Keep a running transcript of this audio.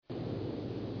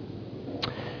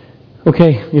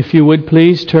Okay, if you would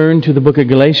please turn to the book of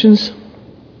Galatians.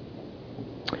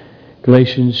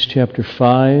 Galatians chapter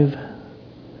 5.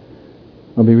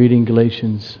 I'll be reading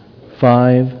Galatians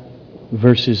 5,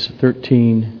 verses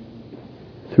 13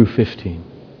 through 15.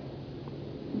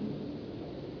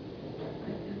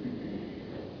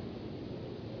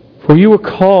 For you were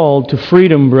called to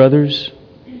freedom, brothers.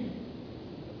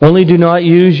 Only do not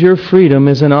use your freedom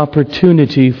as an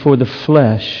opportunity for the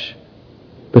flesh,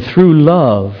 but through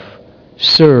love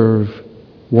serve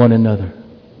one another.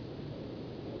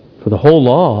 For the whole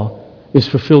law is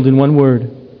fulfilled in one word: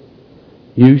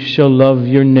 you shall love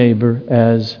your neighbor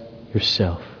as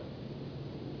yourself.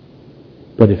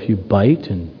 But if you bite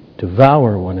and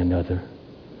devour one another,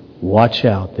 watch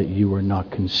out that you are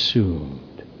not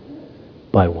consumed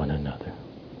by one another.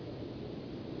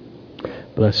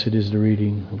 Blessed is the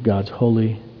reading of God's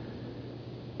holy,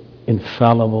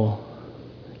 infallible,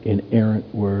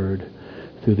 inerrant word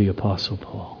through the Apostle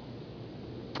Paul.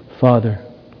 Father,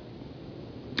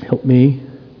 help me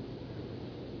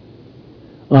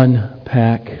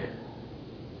unpack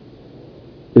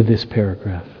this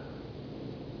paragraph.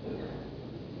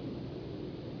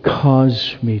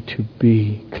 Cause me to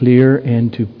be clear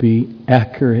and to be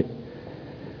accurate.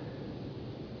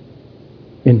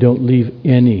 And don't leave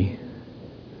any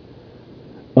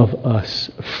of us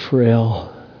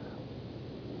frail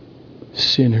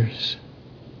sinners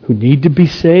who need to be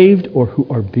saved or who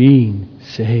are being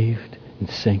saved and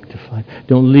sanctified.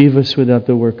 Don't leave us without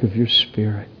the work of your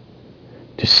Spirit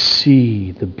to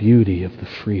see the beauty of the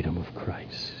freedom of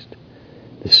Christ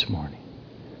this morning.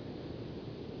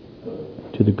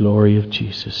 To the glory of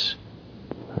Jesus,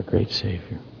 our great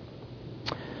Savior.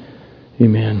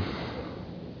 Amen.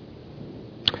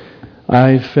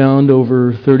 I've found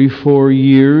over 34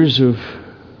 years of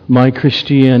my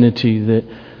Christianity that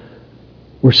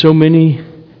where so many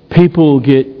people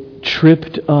get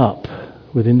tripped up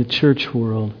within the church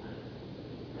world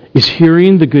is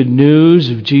hearing the good news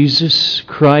of Jesus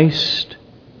Christ,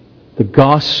 the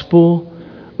gospel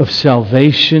of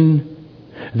salvation,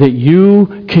 that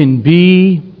you can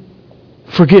be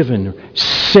forgiven, or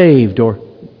saved, or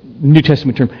New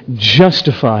Testament term,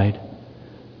 justified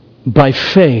by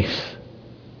faith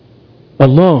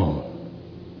alone,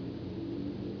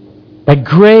 by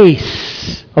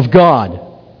grace of God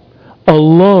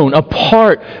alone,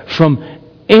 apart from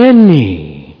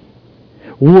any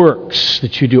works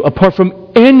that you do, apart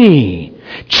from any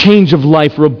change of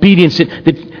life or obedience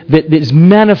that is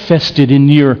manifested in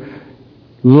your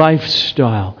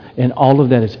lifestyle. And all of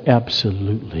that is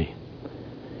absolutely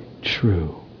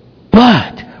true.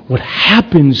 But what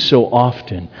happens so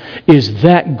often is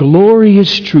that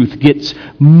glorious truth gets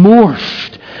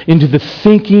morphed into the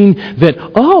thinking that,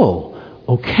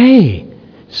 okay,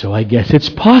 so I guess it's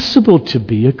possible to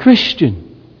be a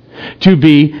Christian, to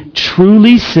be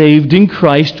truly saved in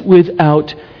Christ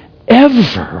without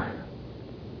ever,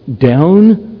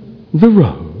 down the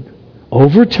road,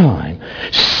 over time,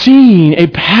 seeing a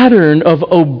pattern of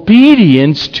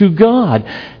obedience to God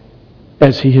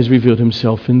as He has revealed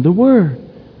Himself in the Word.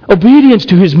 Obedience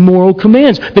to His moral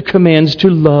commands, the commands to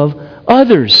love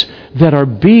others that are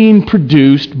being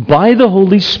produced by the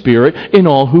Holy Spirit in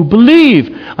all who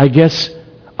believe. I guess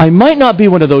I might not be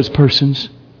one of those persons,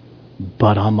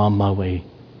 but I'm on my way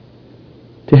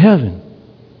to heaven.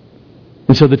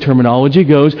 And so the terminology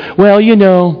goes, well,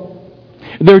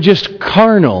 they're just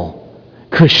carnal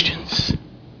Christians.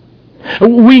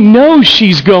 We know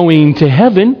she's going to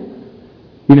heaven.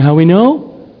 You know how we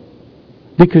know?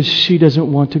 Because she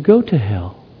doesn't want to go to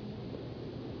hell.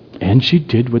 And she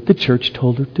did what the church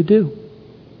told her to do.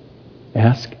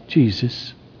 Ask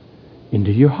Jesus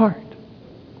into your heart.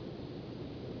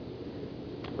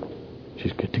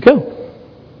 She's good to go.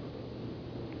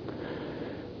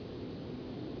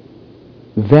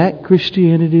 That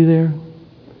Christianity there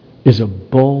is a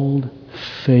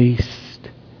bold-faced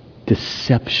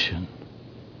deception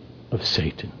of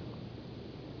Satan.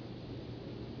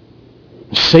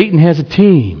 Satan has a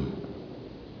team.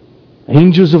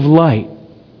 Angels of light,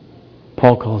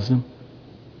 Paul calls them.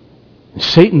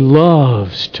 Satan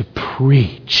loves to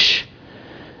preach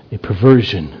a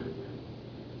perversion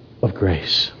of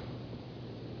grace.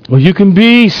 Well, you can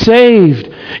be saved.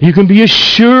 You can be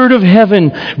assured of heaven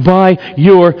by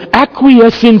your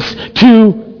acquiescence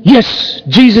to, yes,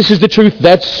 Jesus is the truth.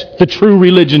 That's the true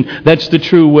religion. That's the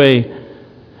true way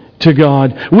to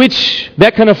God.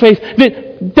 That kind of faith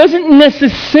that doesn't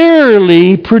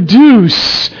necessarily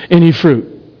produce any fruit.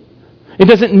 It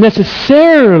doesn't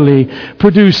necessarily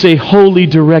produce a holy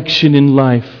direction in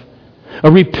life,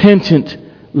 a repentant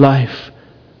life,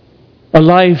 a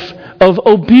life of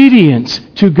obedience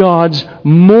to God's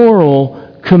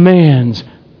moral commands.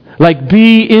 Like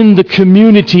be in the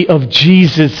community of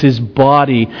Jesus'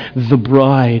 body, the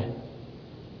bride.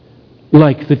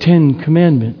 Like the 10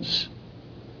 Commandments.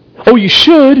 Oh, you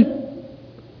should.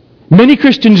 Many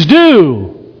Christians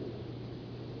do.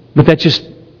 But that's just,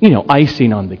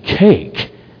 icing on the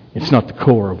cake. It's not the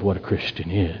core of what a Christian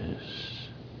is.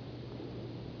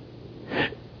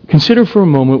 Consider for a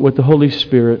moment what the Holy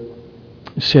Spirit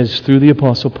says through the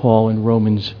Apostle Paul in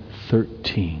Romans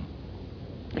 13.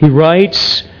 He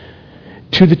writes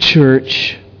to the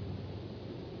church,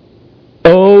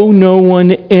 owe no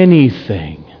one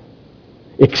anything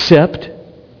except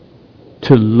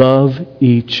to love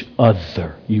each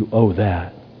other. You owe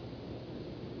that.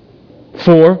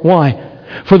 For, why?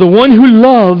 For the one who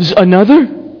loves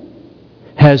another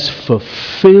has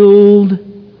fulfilled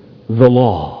the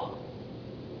law.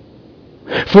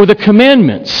 For the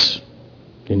commandments,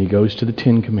 and he goes to the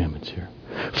 10 Commandments here.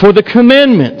 For the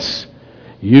commandments,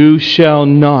 you shall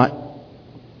not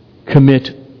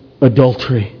commit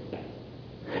adultery.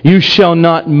 You shall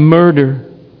not murder.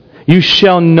 You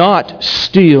shall not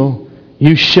steal.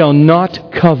 You shall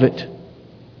not covet.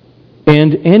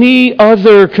 And any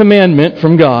other commandment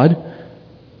from God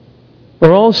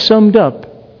are all summed up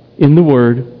in the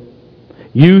word,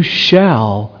 you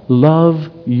shall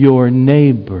love your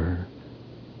neighbor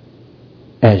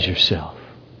as yourself.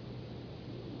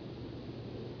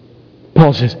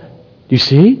 Paul says, do you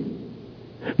see?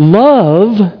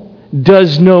 Love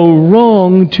does no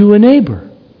wrong to a neighbor.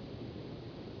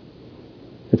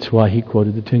 That's why he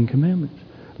quoted the 10 Commandments.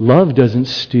 Love doesn't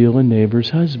steal a neighbor's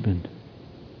husband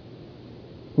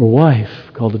or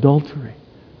wife, called adultery.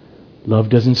 Love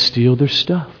doesn't steal their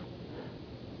stuff.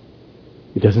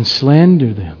 It doesn't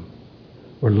slander them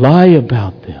or lie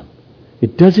about them.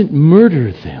 It doesn't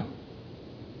murder them.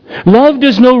 Love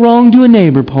does no wrong to a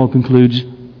neighbor, Paul concludes.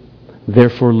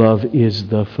 Therefore, love is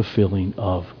the fulfilling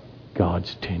of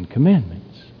God's 10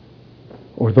 Commandments,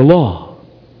 or the law.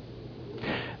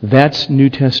 That's New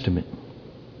Testament.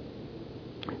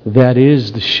 That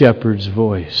is the shepherd's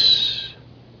voice.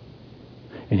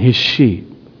 And his sheep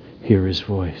hear his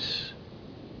voice.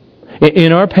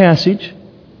 In our passage,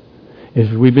 as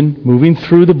we've been moving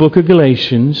through the book of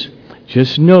Galatians,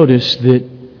 just notice that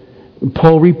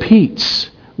Paul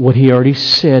repeats what he already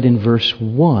said in verse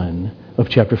 1 of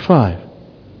chapter 5.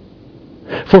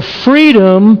 For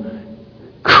freedom,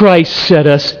 Christ set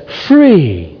us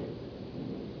free.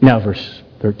 Now verse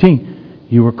 13.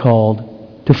 You were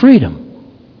called to freedom.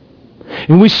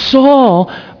 And we saw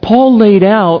Paul laid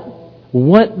out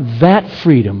what that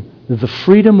freedom, the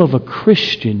freedom of a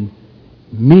Christian,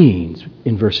 means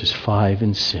in verses 5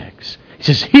 and 6. He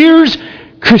says, here's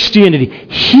Christianity.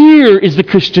 Here is the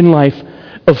Christian life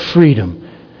of freedom.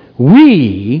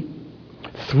 We,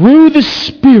 through the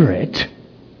Spirit,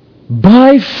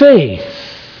 by faith,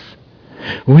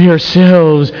 we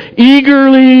ourselves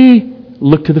eagerly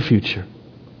look to the future.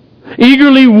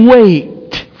 Eagerly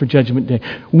wait for Judgment Day.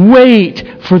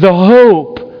 Wait for the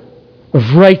hope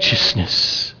of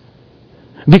righteousness.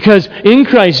 Because in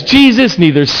Christ Jesus,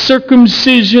 neither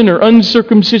circumcision or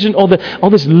uncircumcision, all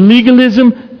this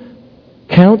legalism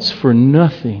counts for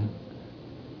nothing.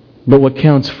 But what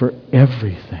counts for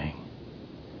everything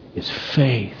is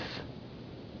faith,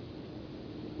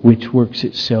 which works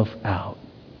itself out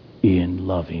in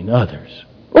loving others.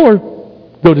 Or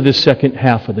go to the second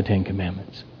half of the 10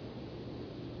 Commandments.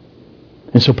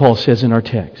 And so Paul says in our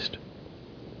text,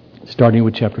 starting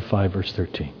with chapter 5, verse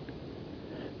 13,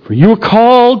 for you are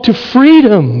called to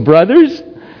freedom, brothers.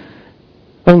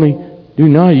 Only do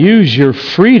not use your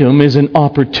freedom as an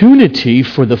opportunity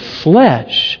for the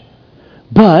flesh,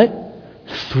 but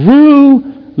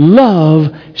through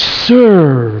love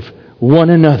serve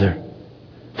one another.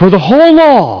 For the whole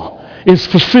law is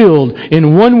fulfilled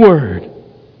in one word.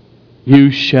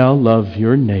 You shall love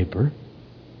your neighbor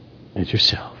as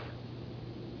yourself.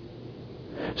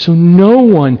 So no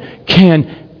one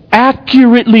can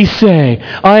accurately say,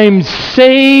 I am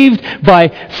saved by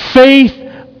faith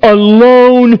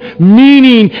alone,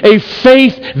 meaning a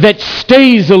faith that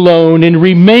stays alone and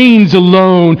remains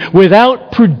alone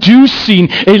without producing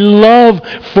a love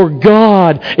for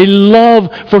God, a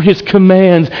love for His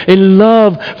commands, a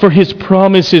love for His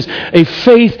promises, a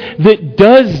faith that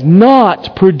does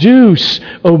not produce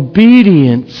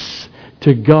obedience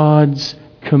to God's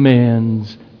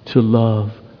commands to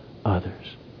love others.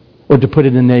 Or to put it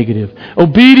in the negative,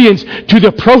 obedience to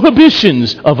the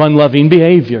prohibitions of unloving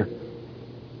behavior,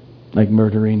 like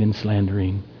murdering and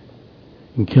slandering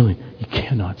and killing. You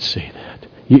cannot say that.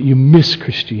 You miss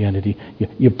Christianity.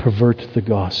 You pervert the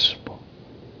gospel.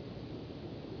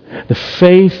 The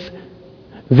faith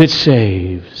that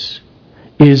saves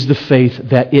is the faith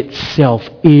that itself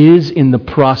is in the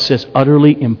process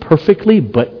utterly imperfectly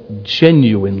but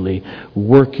genuinely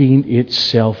working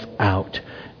itself out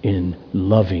in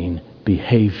loving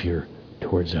behavior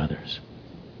towards others.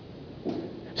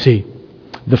 See,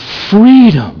 the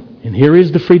freedom, and here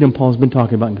is the freedom Paul's been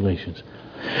talking about in Galatians.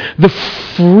 The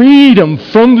freedom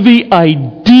from the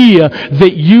idea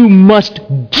that you must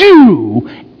do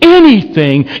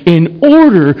anything in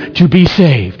order to be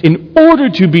saved, in order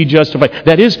to be justified.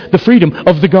 That is the freedom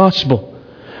of the gospel.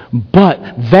 But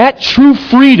that true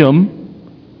freedom,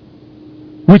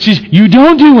 which is you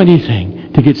don't do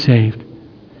anything to get saved,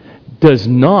 does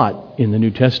not, in the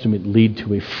New Testament, lead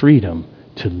to a freedom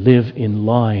to live in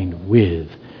line with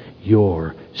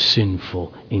your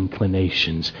sinful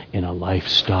inclinations in a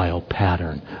lifestyle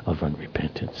pattern of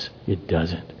unrepentance. It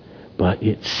doesn't. But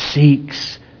it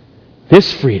seeks,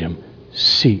 this freedom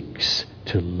seeks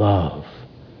to love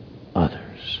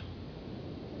others.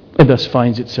 And thus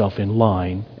finds itself in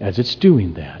line, as it's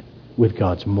doing that, with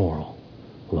God's moral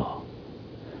law.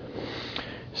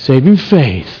 Saving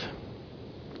faith,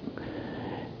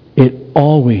 it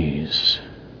always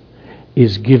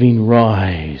is giving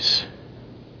rise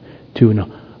to an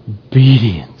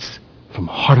obedience from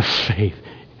a heart of faith.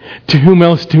 To whom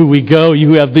else do we go?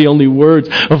 You have the only words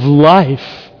of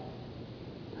life.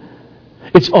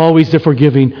 It's always therefore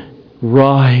giving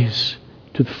rise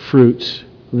to the fruits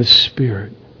of the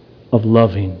Spirit of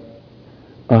loving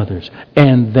others.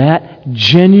 And that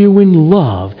genuine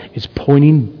love is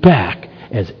pointing back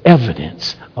as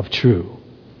evidence of true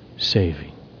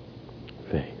saving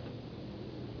faith.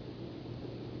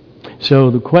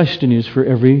 So the question is for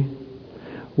every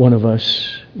one of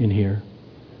us in here,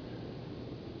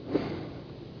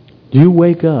 do you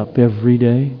wake up every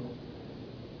day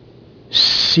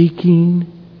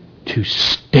seeking to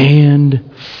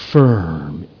stand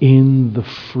firm in the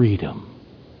freedom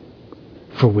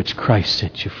for which Christ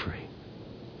set you free?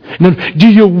 Now, do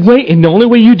you wait? And the only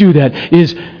way you do that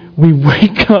is we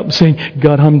wake up saying,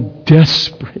 God, I'm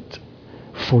desperate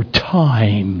for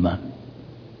time,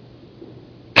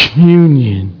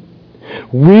 communion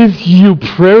with you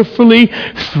prayerfully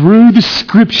through the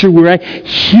Scripture where I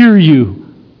hear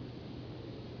you.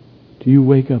 Do you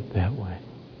wake up that way?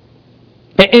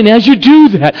 And as you do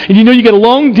that, and you know you got a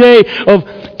long day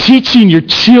of teaching your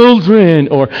children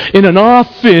or in an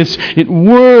office, at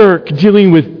work,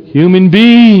 dealing with human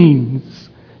beings,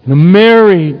 in a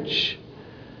marriage,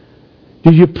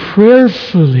 do you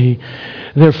prayerfully,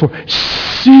 therefore,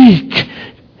 seek,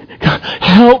 God,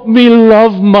 help me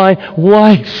love my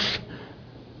wife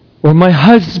or my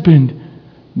husband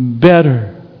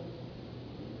better?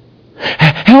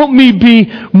 Help me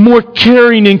be more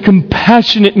caring and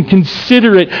compassionate and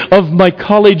considerate of my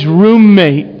college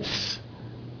roommates.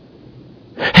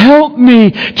 Help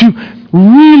me to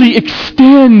really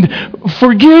extend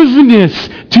forgiveness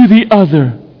to the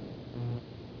other.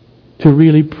 To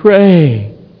really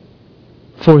pray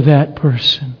for that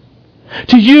person.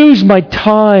 To use my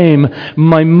time,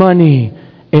 my money,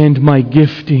 and my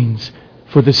giftings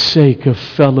for the sake of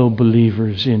fellow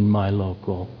believers in my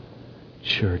local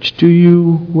church. Do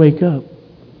you wake up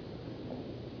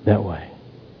that way?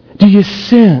 Do you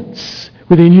sense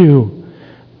within you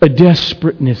a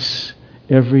desperateness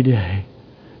every day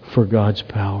for God's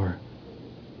power?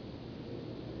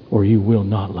 Or you will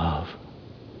not love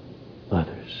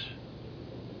others.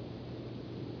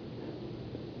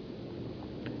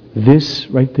 This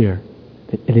right there,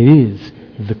 it is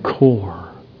the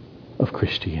core of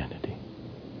Christianity.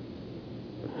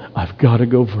 I've got to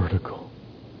go vertical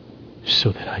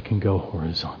so that I can go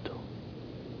horizontal.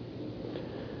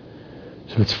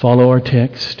 So let's follow our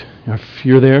text. If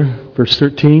you're there, verse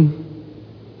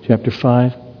 13, chapter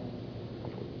 5,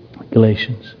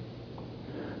 Galatians.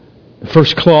 The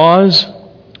first clause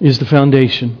is the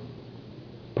foundation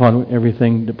upon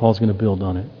everything that Paul's going to build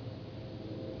on it.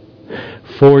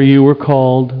 For you were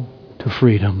called to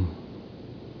freedom,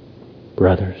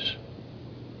 brothers.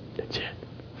 That's it.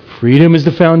 Freedom is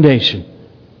the foundation.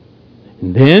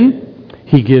 And then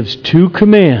he gives two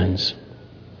commands,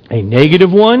 a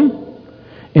negative one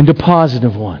and a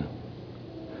positive one.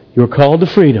 You're called to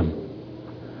freedom.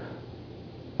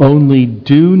 Only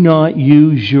do not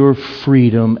use your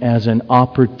freedom as an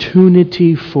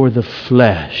opportunity for the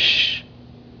flesh,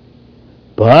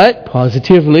 but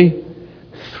positively,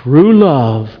 through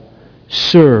love,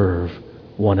 serve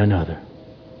one another.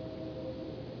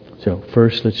 So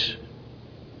first, let's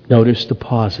notice the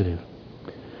positive.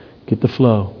 Get the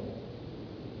flow.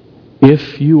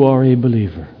 If you are a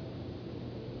believer,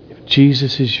 if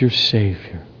Jesus is your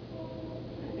Savior,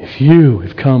 if if you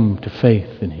have come to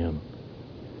faith in Him,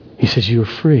 He says you are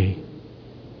free.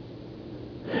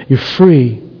 You're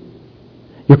free.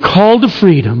 You're called to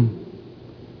freedom.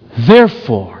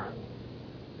 Therefore,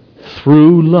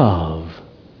 through love,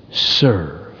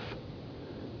 serve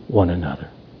one another.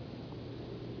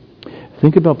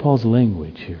 Think about Paul's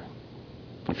language here.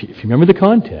 If you remember the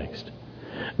context,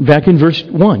 back in verse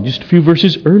 1, just a few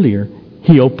verses earlier,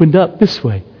 he opened up this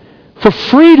way. For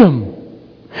freedom,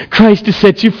 Christ has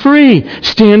set you free.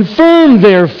 Stand firm,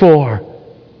 therefore.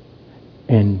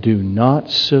 And do not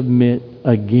submit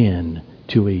again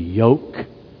to a yoke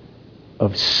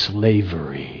of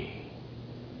slavery.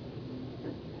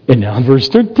 And now in verse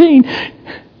 13,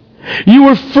 you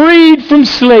were freed from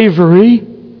slavery.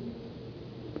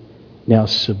 Now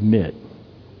submit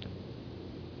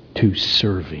to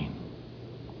serving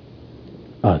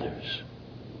others.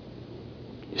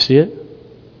 You see it?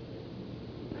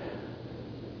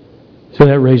 So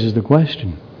that raises the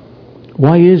question,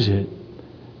 why is it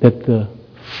that the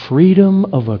freedom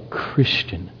of a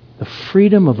Christian, the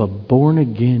freedom of a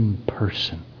born-again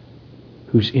person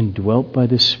who's indwelt by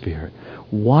the Spirit,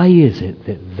 why is it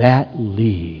that that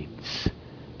leads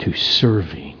to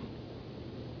serving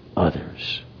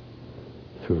others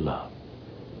through love?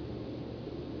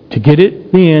 To get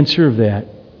it, the answer of that,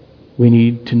 we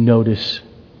need to notice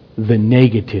the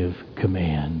negative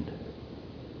command.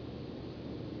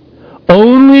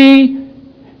 Only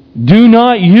do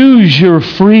not use your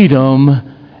freedom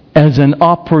as an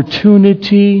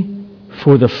opportunity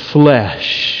for the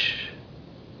flesh.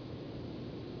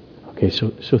 Okay,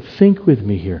 so think with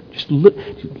me here. Just look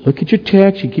at your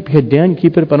text. You keep your head down. You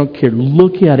keep it up. I don't care.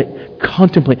 Look at it.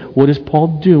 Contemplate. What is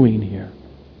Paul doing here?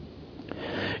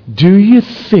 Do you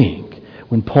think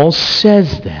when Paul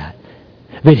says that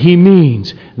he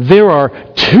means there are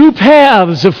two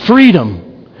paths of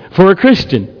freedom for a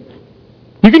Christian?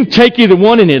 You can take either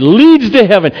one and it leads to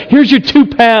heaven. Here's your two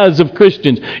paths of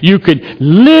Christians. You could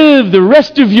live the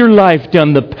rest of your life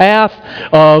down the path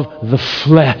of the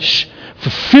flesh,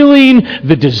 fulfilling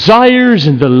the desires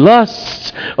and the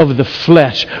lusts of the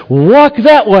flesh. Walk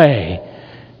that way.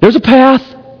 There's a path.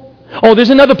 Oh,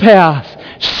 there's another path.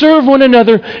 Serve one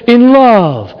another in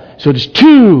love. So there's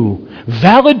two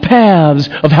valid paths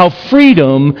of how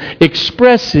freedom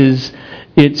expresses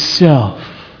itself.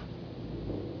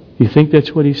 You think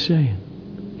that's what he's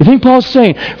saying? You think Paul's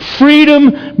saying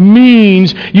freedom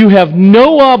means you have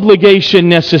no obligation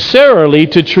necessarily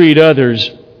to treat others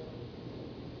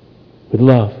with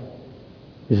love?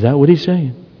 Is that what he's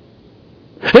saying?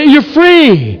 You're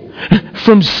free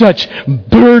from such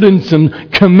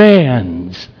burdensome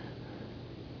commands.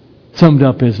 Summed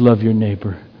up as love your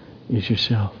neighbor as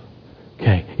yourself.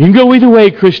 Okay, you can go either way,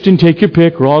 Christian. Take your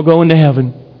pick. We're all going to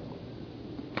heaven.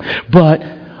 But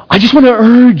I just want to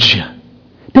urge you,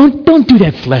 don't do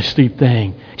that fleshly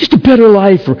thing. Just a better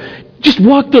life, or just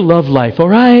walk the love life, all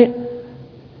right?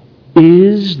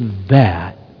 Is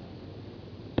that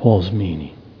Paul's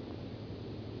meaning?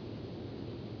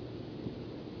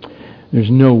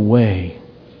 There's no way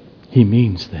he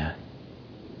means that.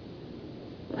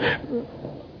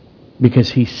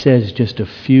 Because he says just a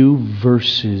few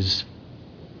verses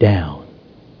down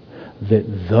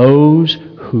that those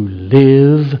who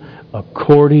live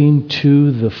according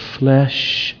to the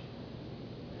flesh,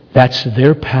 that's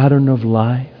their pattern of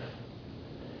life,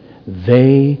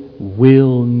 they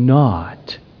will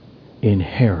not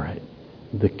inherit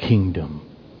the kingdom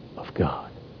of God.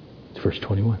 It's verse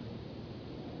 21.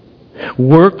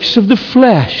 Works of the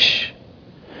flesh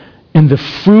and the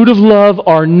fruit of love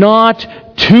are not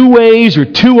two ways or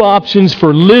two options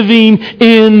for living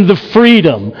in the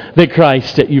freedom that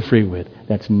Christ set you free with.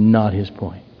 That's not his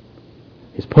point.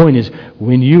 His point is,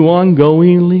 when you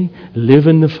ongoingly live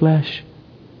in the flesh,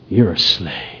 you're a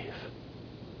slave.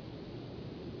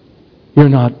 You're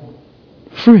not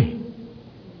free.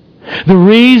 The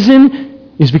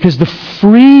reason is because the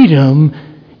freedom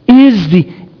is the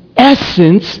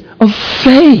essence of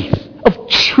faith, of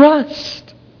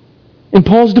trust. And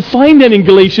Paul's defined that in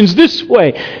Galatians this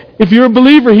way. If you're a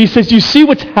believer, he says, you see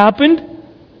what's happened?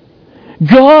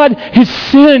 God has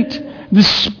sent the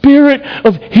Spirit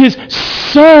of His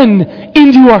Son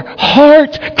into our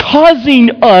heart,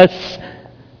 causing us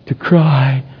to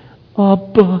cry,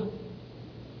 Abba,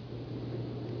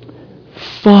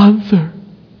 Father.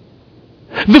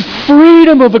 The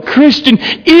freedom of a Christian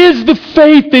is the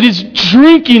faith that is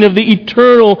drinking of the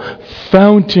eternal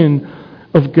fountain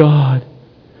of God.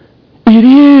 It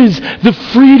is the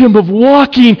freedom of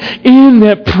walking in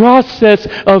that process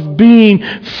of being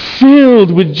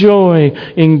filled with joy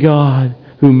in God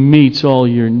who meets all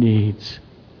your needs.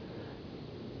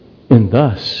 And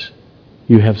thus,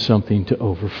 you have something to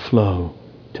overflow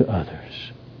to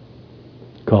others,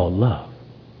 called love.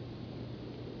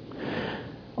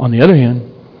 On the other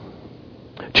hand,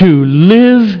 to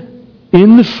live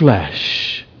in the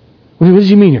flesh. What does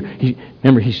he mean here?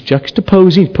 Remember, he's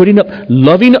juxtaposing, putting up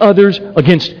loving others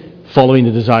against following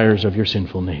the desires of your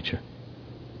sinful nature.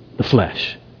 The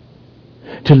flesh.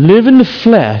 To live in the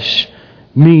flesh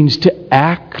means to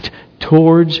act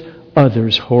towards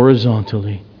others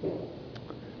horizontally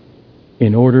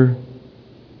in order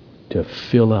to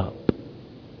fill up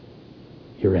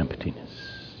your emptiness.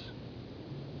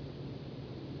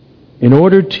 In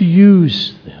order to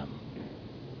use them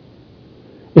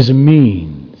as a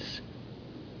means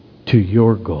to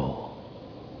your goal.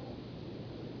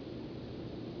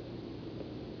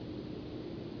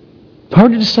 It's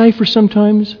hard to decipher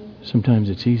sometimes. Sometimes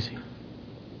it's easy.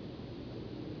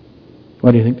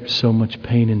 Why do you think there's so much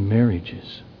pain in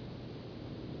marriages?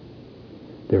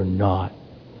 They're not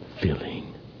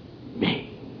filling me.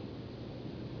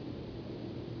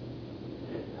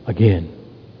 Again,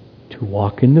 to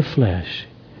walk in the flesh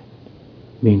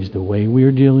means the way we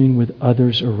are dealing with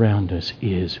others around us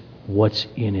is what's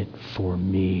in it for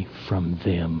me from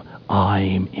them. I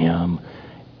am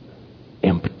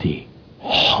empty,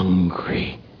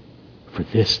 hungry for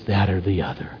this, that, or the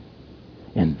other.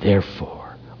 And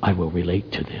therefore, I will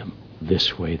relate to them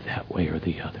this way, that way, or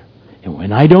the other. And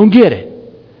when I don't get it,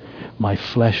 my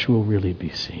flesh will really be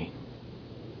seen.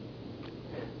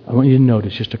 I want you to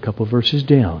notice just a couple verses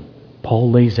down,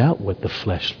 Paul lays out what the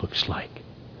flesh looks like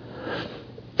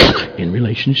in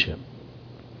relationship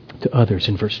to others.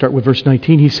 Start with verse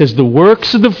 19. He says, the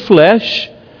works of the flesh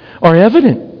are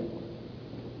evident.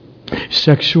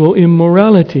 Sexual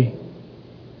immorality.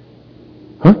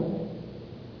 Huh?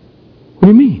 What do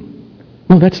you mean?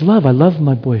 No, that's love. I love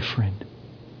my boyfriend.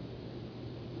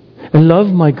 I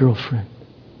love my girlfriend.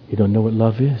 You don't know what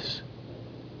love is.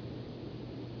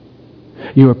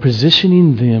 You are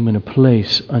positioning them in a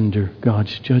place under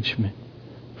God's judgment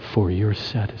for your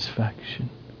satisfaction.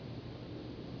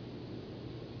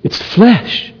 It's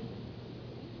flesh.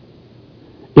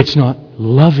 It's not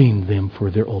loving them for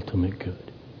their ultimate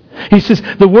good. He says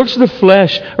the works of the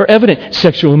flesh are evident.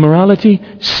 Sexual immorality,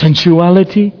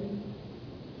 sensuality,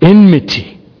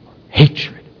 enmity,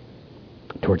 hatred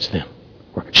towards them,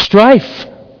 or strife,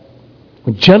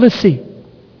 or jealousy,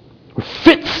 or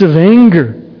fits of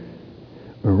anger,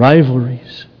 or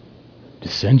rivalries,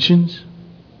 dissensions,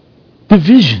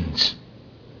 divisions,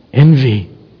 envy,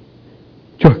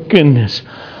 drunkenness,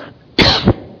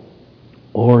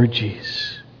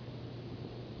 orgies.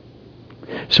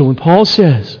 So when Paul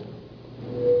says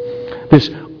this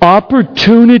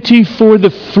opportunity for the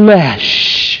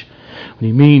flesh, what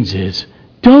he means is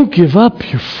don't give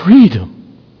up your freedom.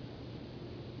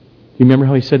 You remember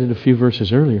how he said it a few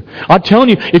verses earlier? I'm telling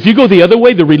you, if you go the other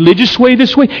way, the religious way,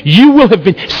 this way, you will have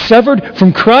been severed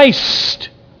from Christ.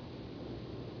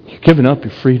 You've given up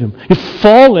your freedom. You've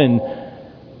fallen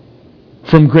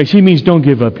from grace. He means don't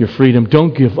give up your freedom.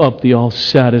 Don't give up the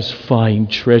all-satisfying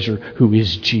treasure who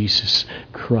is Jesus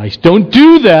Christ. Don't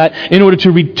do that in order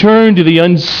to return to the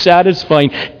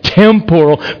unsatisfying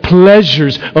temporal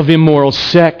pleasures of immoral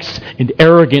sex and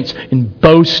arrogance and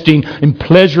boasting and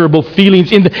pleasurable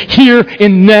feelings in the here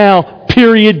and now,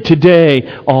 period,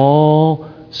 today. All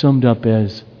summed up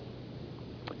as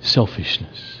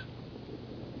selfishness.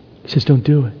 He says don't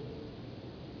do it.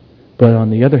 But on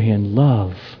the other hand,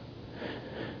 love.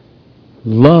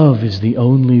 Love is the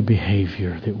only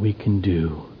behavior that we can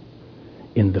do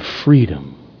in the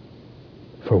freedom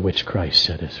for which Christ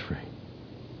set us free.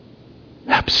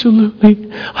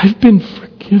 Absolutely. I've been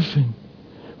forgiven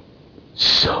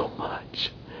so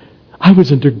much. I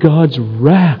was under God's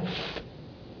wrath.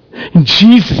 And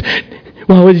Jesus,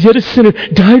 while I was yet a sinner,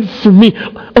 died for me.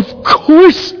 Of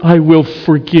course I will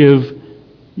forgive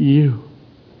you.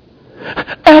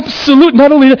 Absolute.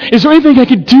 Not only that, is there anything I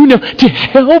can do now to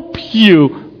help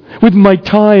you with my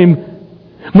time,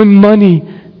 my money,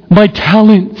 my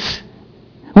talents?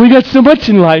 We got so much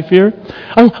in life here.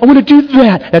 I want to do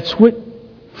that. That's what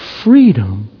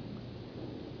freedom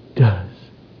does.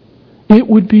 It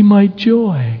would be my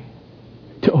joy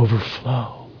to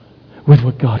overflow with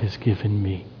what God has given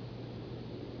me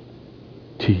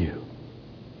to you.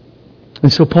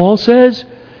 And so Paul says,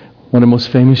 one of the most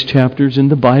famous chapters in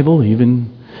the Bible,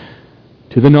 even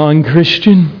to the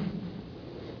non-Christian,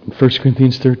 in 1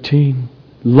 Corinthians 13,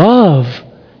 love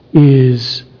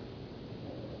is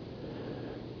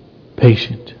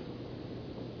patient.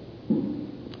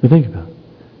 But think about it.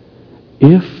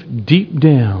 If deep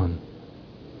down,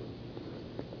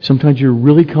 sometimes you're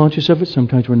really conscious of it,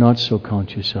 sometimes we're not so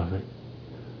conscious of it.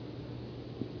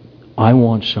 I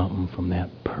want something from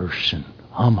that person.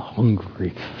 I'm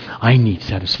hungry. I need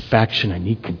satisfaction. I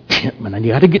need contentment. I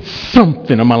got to get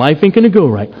something, or my life ain't going to go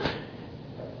right.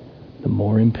 The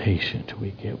more impatient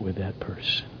we get with that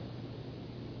person.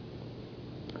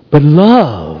 But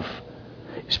love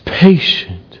is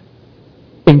patient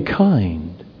and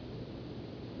kind.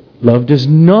 Love does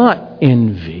not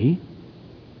envy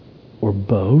or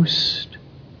boast.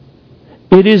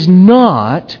 It is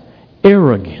not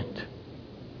arrogant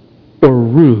or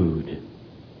rude.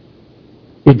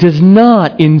 It does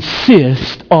not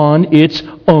insist on its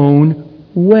own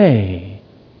way.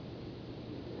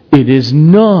 It is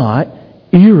not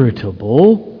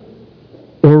irritable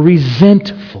or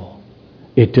resentful.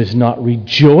 It does not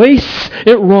rejoice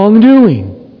at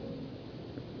wrongdoing,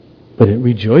 but it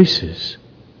rejoices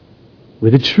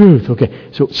with the truth.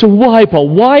 Okay, so why, Paul?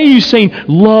 Why are you saying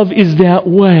love is that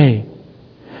way?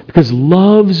 Because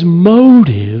love's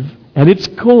motive at its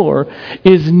core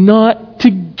is not to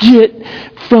get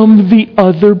from the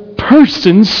other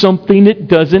person something it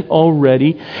doesn't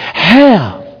already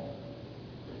have.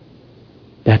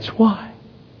 That's why.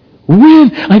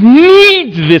 When I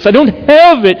need this, I don't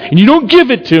have it, and you don't give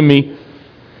it to me.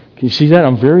 Can you see that?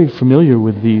 I'm very familiar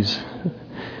with these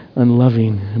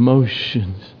unloving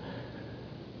emotions.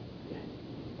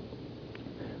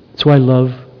 That's why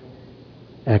love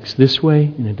acts this way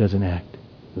and it doesn't act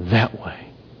that way,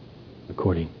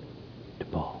 according to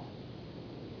Paul.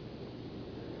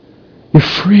 You're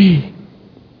free.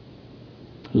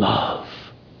 Love.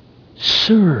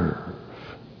 Serve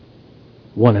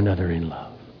one another in love.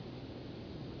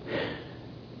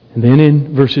 And then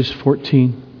in verses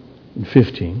 14 and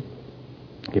 15,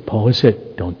 Paul has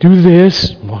said, don't do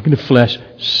this, walk in the flesh,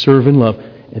 serve in love.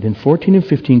 And then 14 and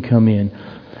 15 come in,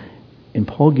 and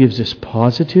Paul gives this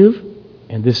positive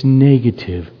and this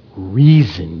negative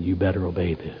reason you better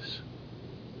obey this.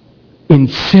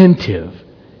 Incentive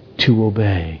to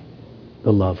obey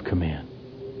the love command.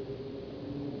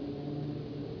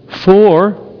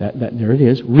 For, there it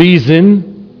is,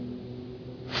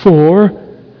 reason for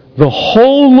the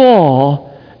whole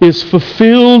law is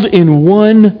fulfilled in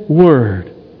one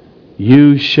word.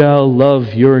 You shall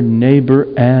love your neighbor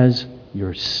as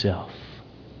yourself.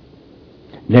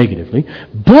 Negatively.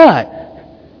 But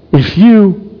if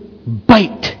you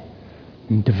bite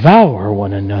and devour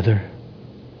one another,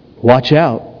 watch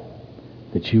out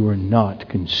that you are not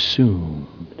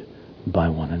consumed by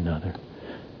one another.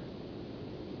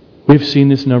 We've seen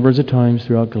this numbers of times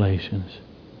throughout Galatians.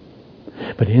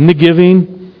 But in the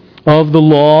giving of the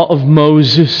law of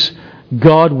Moses,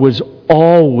 God was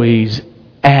always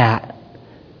at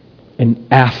and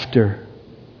after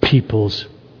people's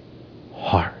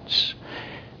hearts.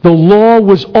 The law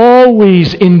was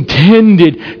always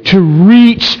intended to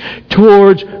reach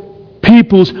towards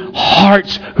people's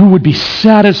hearts who would be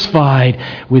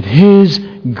satisfied with His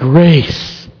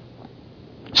grace.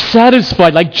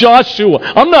 Satisfied like Joshua.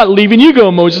 I'm not leaving. You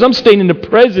go, Moses. I'm staying in the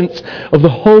presence of the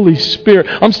Holy Spirit.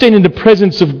 I'm staying in the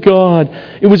presence of God.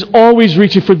 It was always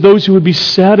reaching for those who would be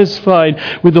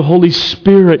satisfied with the Holy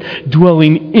Spirit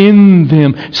dwelling in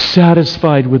them,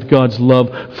 satisfied with God's love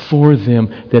for them,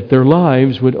 that their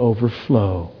lives would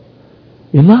overflow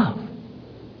in love.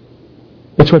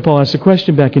 That's why Paul asked the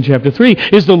question back in chapter 3.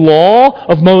 Is the law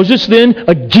of Moses then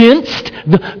against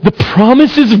the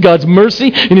promises of God's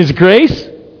mercy and His grace?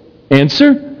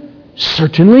 Answer,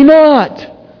 certainly not.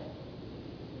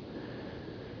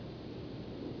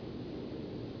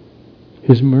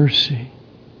 His mercy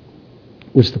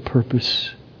was the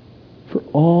purpose for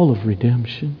all of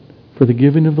redemption, for the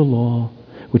giving of the law,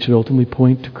 which would ultimately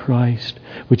point to Christ,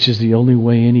 which is the only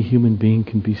way any human being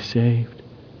can be saved.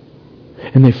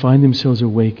 And they find themselves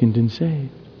awakened and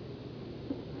saved.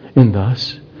 And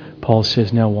thus, Paul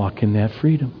says, now walk in that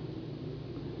freedom.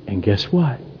 And guess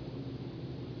what?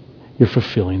 You're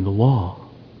fulfilling the law.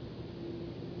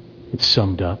 It's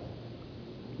summed up,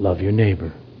 love your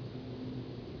neighbor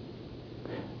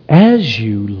as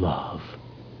you love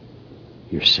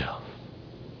yourself.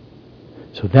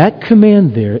 So that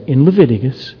command there in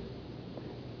Leviticus,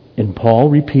 and Paul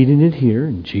repeating it here,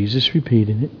 and Jesus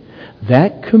repeating it,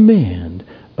 that command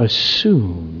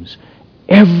assumes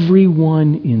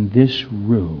everyone in this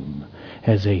room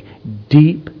has a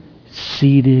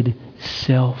deep-seated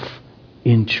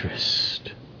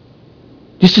self-interest.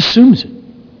 Just assumes it.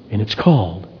 And it's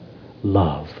called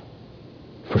love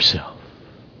for self.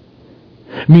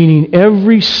 Meaning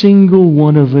every single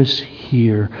one of us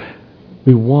here,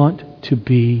 we want to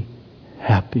be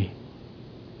happy.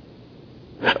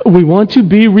 We want to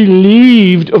be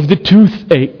relieved of the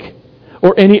toothache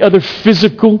or any other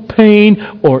physical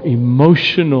pain or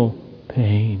emotional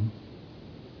pain.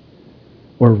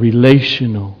 or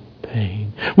relational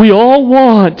pain. We all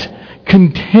want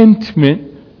contentment.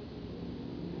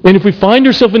 And if we find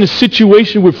ourselves in a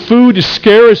situation where food is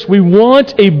scarce, we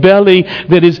want a belly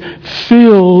that is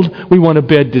filled. We want a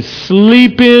bed to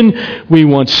sleep in. We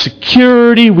want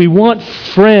security. We want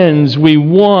friends. We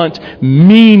want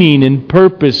meaning and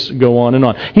purpose. Go on and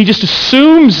on. He just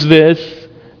assumes this.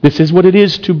 This is what it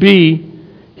is to be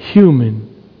human.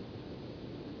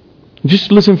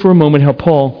 Just listen for a moment how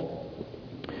Paul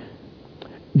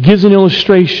gives an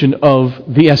illustration of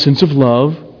the essence of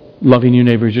love, loving your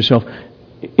neighbor as yourself,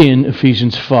 in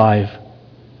Ephesians 5.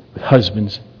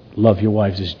 Husbands, love your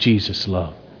wives as Jesus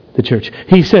loved the church.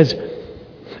 He says,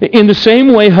 in the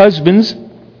same way, husbands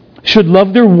should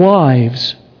love their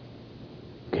wives.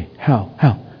 Okay,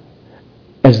 how?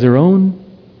 As their own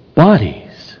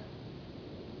bodies.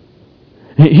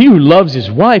 He who loves his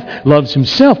wife loves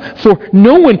himself. For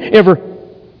no one ever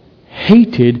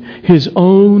hated his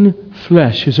own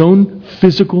flesh, his own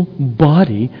physical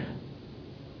body,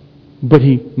 but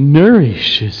he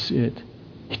nourishes it.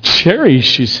 He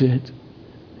cherishes it.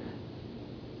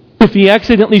 If he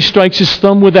accidentally strikes his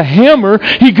thumb with a hammer,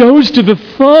 he goes to the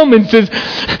thumb and says,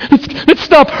 let's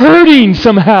stop hurting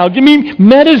somehow. Give me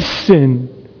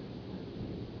medicine.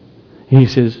 And he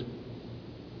says,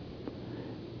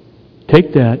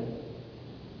 take that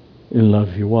and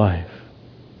love your wife.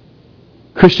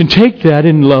 Christian, take that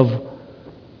and love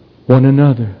one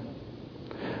another.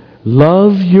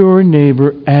 Love your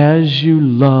neighbor as you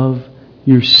love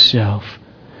yourself.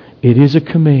 It is a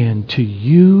command to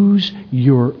use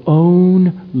your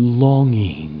own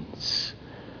longings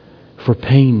for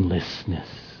painlessness,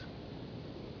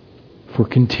 for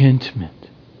contentment,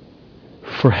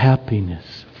 for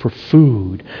happiness, for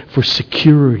food, for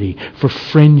security, for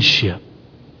friendship,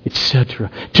 etc.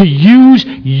 To use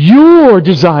your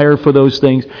desire for those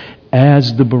things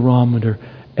as the barometer,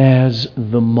 as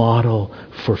the model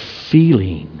for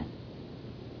feeling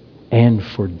and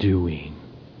for doing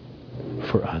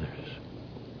for others.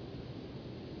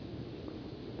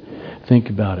 Think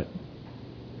about it.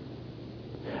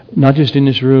 Not just in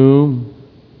this room,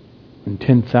 in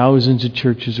 10,000s of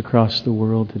churches across the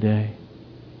world today,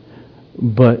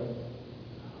 but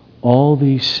all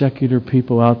these secular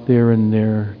people out there in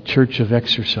their church of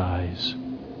exercise,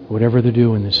 whatever they're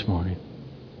doing this morning.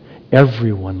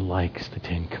 Everyone likes the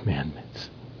Ten Commandments.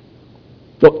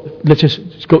 So let's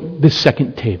just go this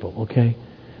second table, okay?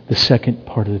 The second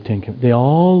part of the Ten Commandments. They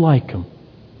all like them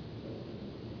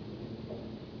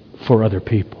for other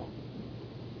people.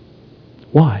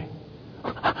 Why?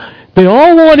 They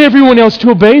all want everyone else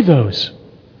to obey those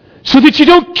so that you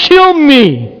don't kill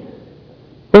me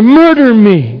or murder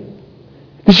me,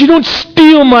 that you don't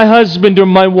steal my husband or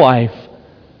my wife,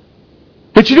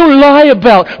 that you don't lie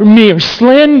about me or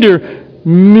slander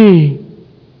me,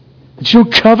 that you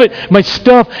don't covet my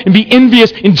stuff and be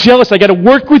envious and jealous. I got to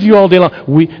work with you all day long.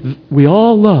 We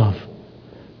all love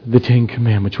the Ten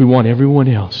Commandments. We want everyone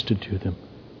else to do them.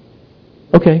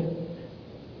 Okay,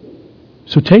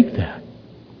 so take that.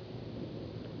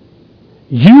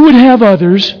 You would have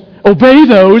others obey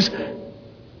those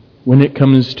when it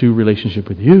comes to relationship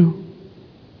with you.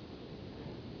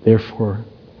 Therefore,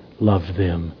 love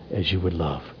them as you would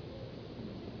love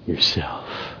yourself.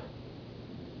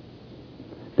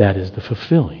 That is the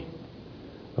fulfilling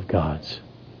of God's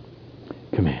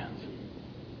commands.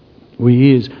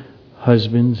 We as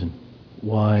husbands and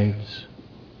wives,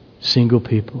 single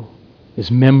people, as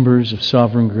members of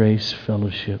Sovereign Grace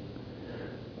Fellowship,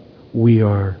 we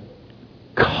are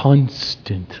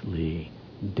constantly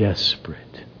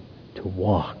desperate to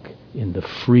walk in the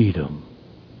freedom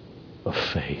of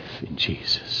faith in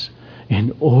Jesus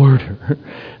in order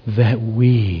that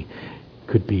we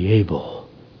could be able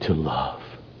to love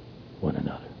one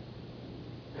another.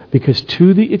 Because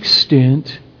to the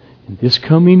extent in this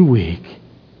coming week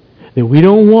that we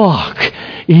don't walk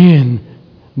in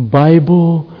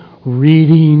Bible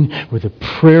reading with a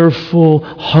prayerful,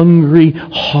 hungry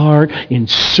heart, in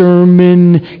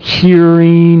sermon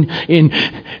hearing, in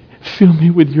fill me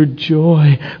with your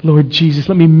joy, Lord Jesus.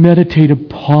 Let me meditate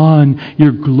upon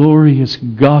your glorious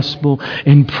gospel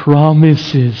and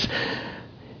promises.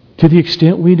 To the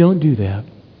extent we don't do that,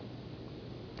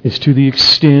 is to the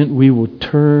extent we will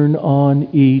turn on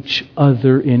each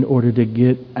other in order to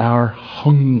get our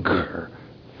hunger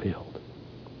filled.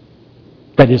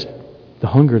 That is, the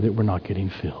hunger that we're not getting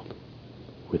filled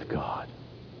with God.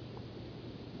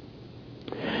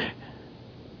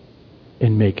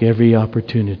 And make every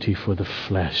opportunity for the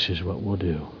flesh is what we'll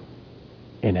do.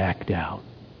 And act out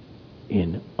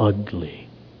in ugly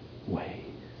ways.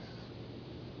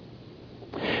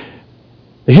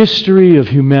 The history of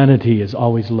humanity has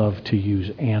always loved to use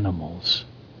animals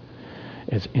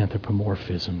as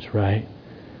anthropomorphisms, right?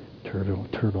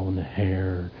 Turtle and the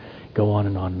hare, go on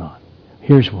and on and on.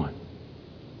 Here's one.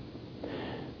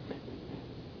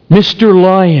 Mr.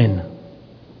 Lion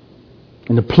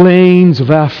in the plains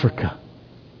of Africa.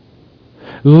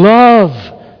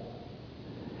 Love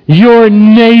your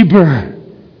neighbor,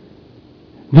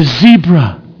 the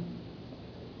zebra,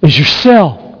 as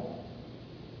yourself.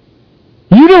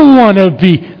 You don't want to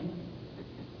be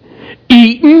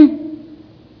eaten.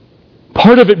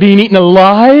 Part of it being eaten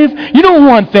alive. You don't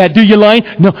want that, do you, lion?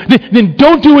 No. Then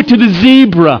don't do it to the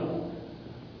zebra.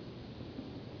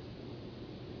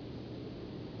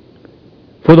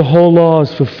 For the whole law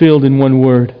is fulfilled in one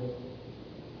word.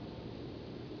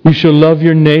 You shall love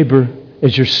your neighbor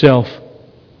as yourself.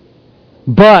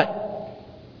 But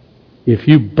if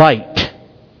you bite,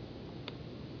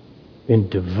 then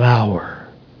devour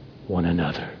one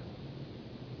another.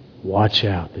 Watch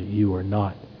out that you are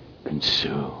not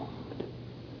consumed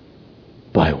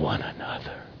by one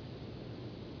another.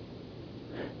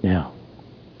 Now,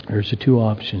 there's the two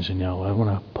options, and now I want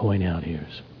to point out here.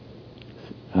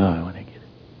 I want to get it.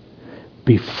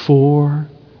 Before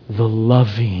the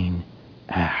loving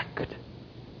act,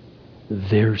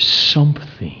 there's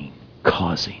something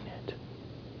causing it.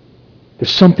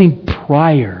 There's something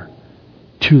prior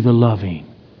to the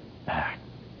loving act.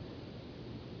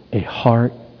 A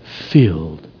heart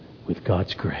filled with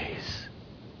God's grace.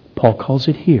 Paul calls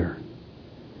it here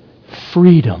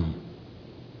freedom.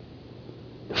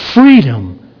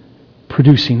 Freedom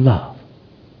producing love.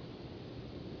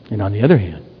 And on the other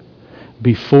hand,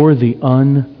 before the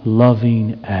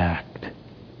unloving act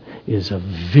is a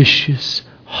vicious,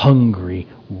 hungry,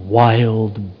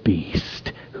 wild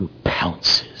beast who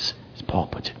pounces, as Paul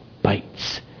puts it,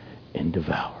 bites and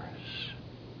devours.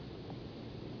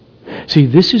 See,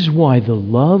 this is why the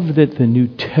love that the New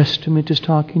Testament is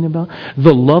talking about,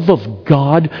 the love of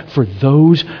God for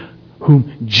those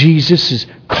whom Jesus is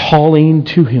calling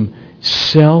to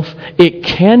Himself, it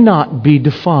cannot be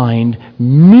defined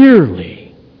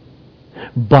merely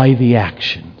by the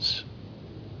actions,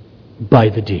 by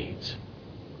the deeds.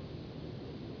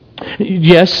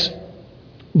 Yes,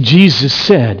 Jesus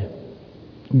said,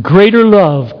 greater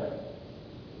love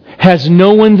has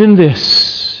no one than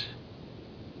this,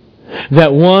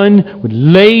 that one would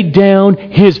lay down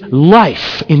his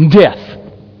life in death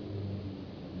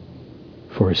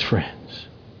for his friends.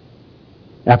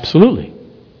 Absolutely.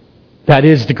 That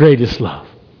is the greatest love.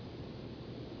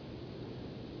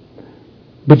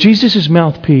 But Jesus'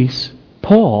 mouthpiece,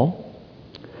 Paul,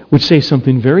 would say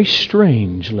something very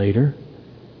strange later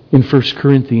in 1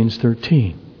 Corinthians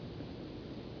 13.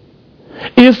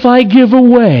 If I give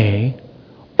away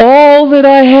all that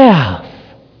I have,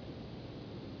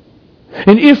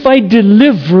 and if I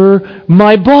deliver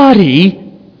my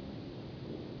body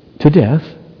to death,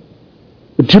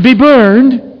 to be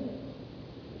burned,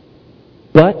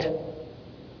 but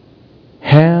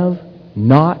have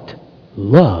not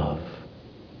love,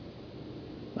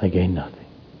 I gain nothing.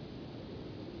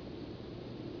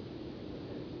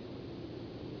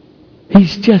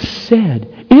 He's just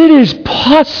said, it is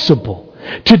possible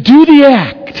to do the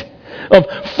act of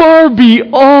far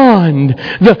beyond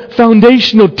the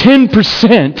foundational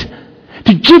 10%,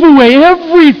 to give away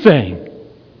everything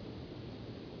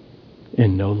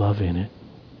and no love in it.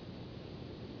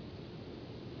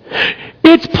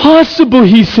 It's possible,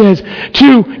 he says,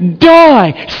 to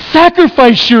die,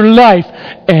 sacrifice your life,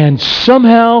 and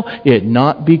somehow it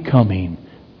not be coming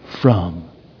from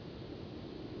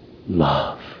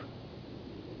love.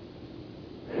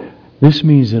 This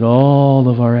means that all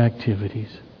of our activities,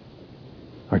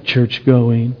 our church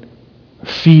going,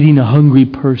 feeding a hungry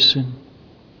person,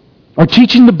 or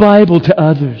teaching the Bible to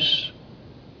others,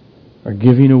 or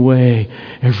giving away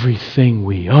everything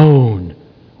we own,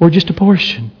 or just a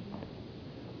portion,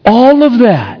 all of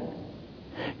that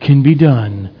can be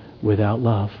done without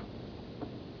love.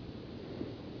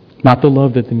 Not the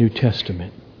love that the New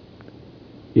Testament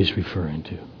is referring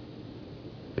to.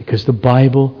 Because the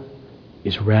Bible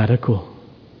is radical.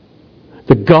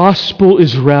 The gospel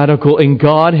is radical, and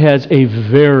God has a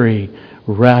very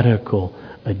radical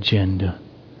agenda.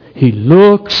 He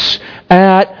looks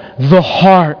at the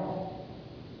heart.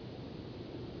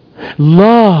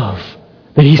 Love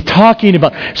that He's talking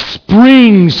about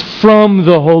springs from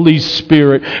the Holy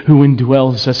Spirit who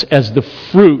indwells us as the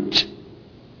fruit.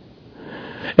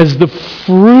 As the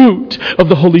fruit of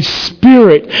the Holy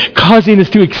Spirit, causing us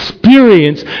to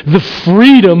experience the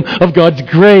freedom of God's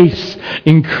grace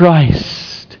in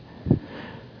Christ.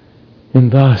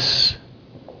 And thus,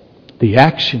 the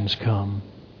actions come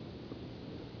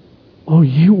oh,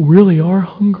 you really are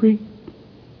hungry?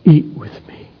 Eat with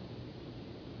me.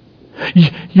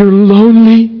 You're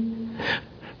lonely?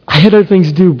 I had other things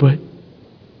to do, but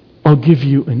I'll give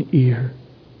you an ear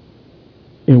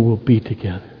and we'll be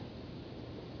together.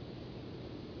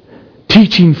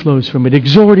 Teaching flows from it.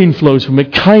 Exhorting flows from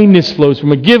it. Kindness flows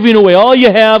from it. Giving away all you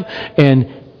have,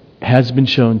 and has been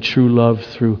shown true love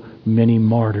through many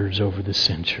martyrs over the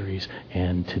centuries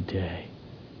and today.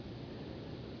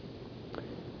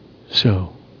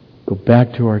 So, go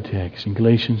back to our text in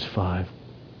Galatians 5.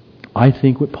 I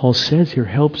think what Paul says here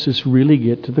helps us really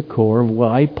get to the core of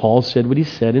why Paul said what he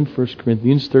said in 1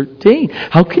 Corinthians 13.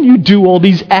 How can you do all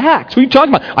these acts? What are you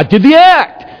talking about? I did the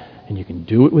act! And you can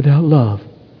do it without love.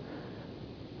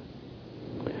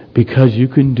 Because you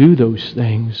can do those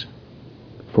things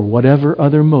for whatever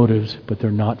other motives, but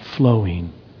they're not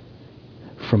flowing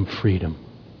from freedom.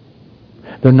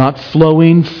 They're not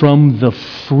flowing from the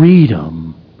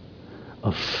freedom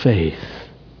of faith.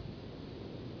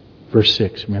 Verse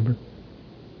 6, remember?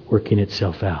 Working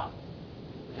itself out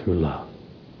through love.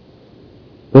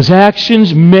 Those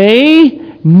actions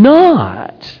may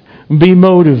not be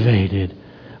motivated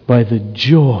by the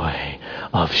joy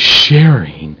of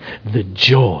sharing the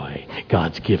joy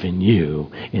God's given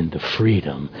you in the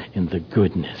freedom, in the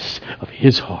goodness of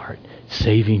His heart,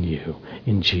 saving you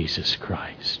in Jesus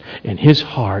Christ. And His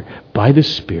heart, by the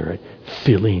Spirit,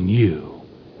 filling you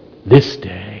this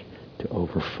day to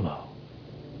overflow.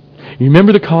 You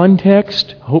remember the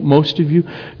context? I hope most of you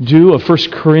do, of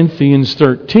 1 Corinthians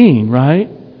 13, right?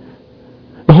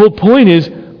 The whole point is,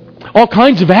 all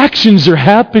kinds of actions are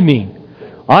happening.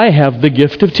 I have the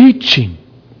gift of teaching.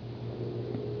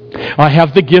 I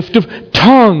have the gift of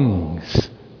tongues.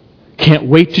 Can't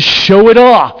wait to show it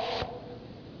off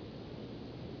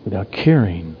without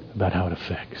caring about how it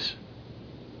affects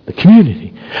the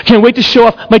community. Can't wait to show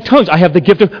off my tongues. I have the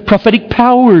gift of prophetic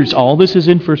powers. All this is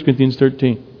in 1 Corinthians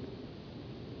 13.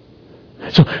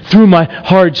 So through my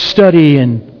hard study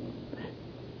and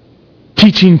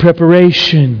teaching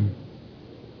preparation,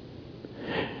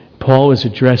 Paul is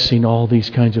addressing all these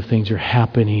kinds of things are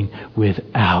happening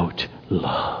without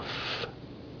love.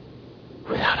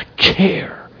 Without a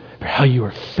care for how you're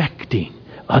affecting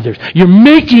others. You're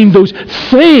making those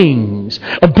things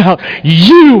about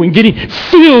you and getting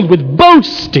filled with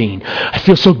boasting. I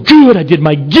feel so good. I did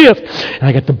my gift and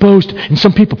I got to boast and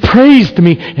some people praised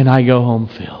me and I go home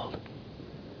filled.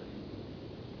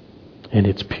 And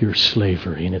it's pure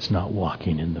slavery and it's not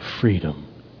walking in the freedom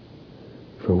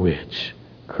for which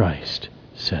Christ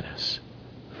set us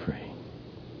free.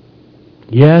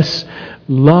 Yes,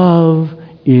 love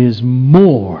is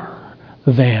more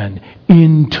than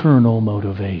internal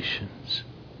motivations,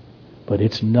 but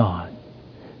it's not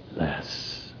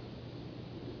less.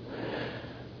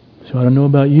 So I don't know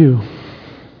about you,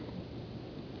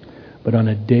 but on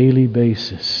a daily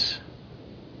basis,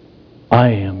 I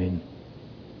am in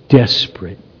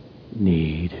desperate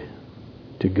need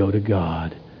to go to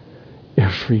God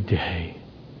every day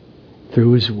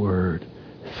through His Word,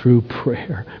 through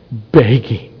prayer,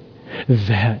 begging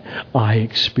that I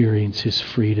experience His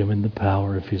freedom and the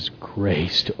power of His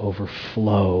grace to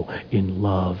overflow in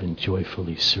love and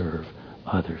joyfully serve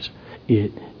others.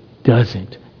 It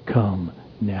doesn't come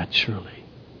naturally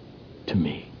to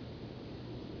me.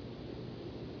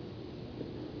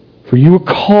 For you are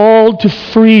called to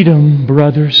freedom,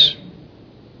 brothers.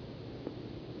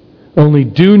 Only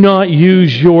do not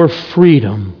use your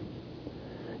freedom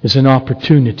as an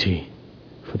opportunity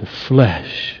for the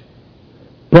flesh,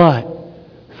 but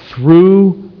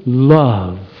through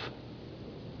love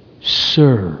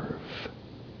serve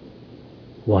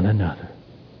one another.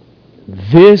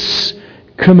 This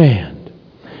command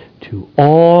to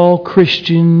all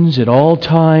Christians at all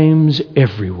times,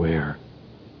 everywhere,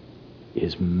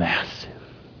 is massive.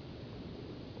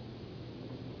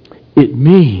 It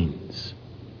means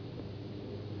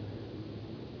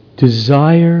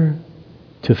desire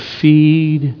to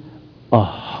feed a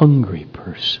hungry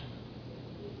person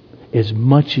as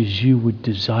much as you would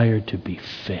desire to be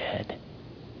fed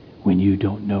when you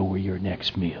don't know where your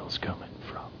next meal's coming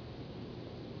from.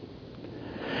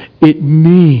 It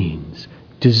means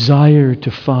desire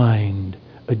to find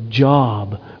a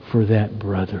job for that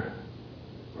brother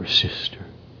or sister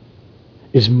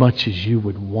as much as you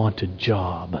would want a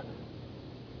job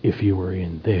if you were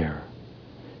in their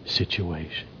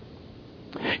situation.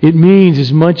 It means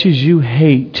as much as you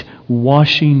hate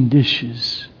washing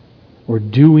dishes or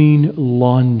doing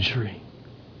laundry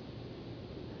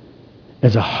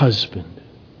as a husband,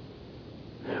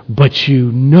 but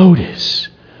you notice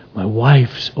my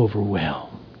wife's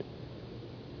overwhelmed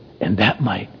and that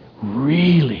might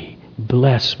really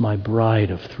bless my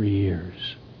bride of 3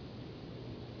 years,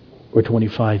 or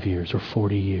 25 years, or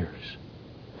 40 years.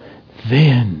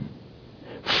 Then,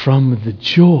 from the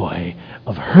joy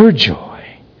of her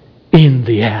joy in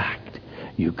the act,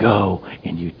 you go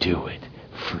and you do it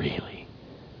freely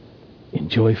and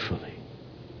joyfully.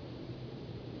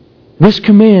 This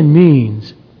command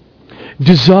means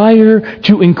desire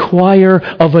to inquire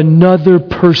of another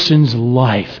person's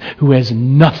life who has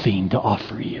nothing to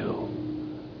offer you.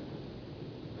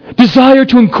 Desire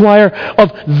to inquire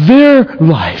of their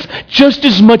life just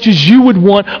as much as you would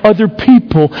want other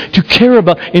people to care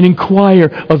about and inquire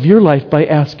of your life by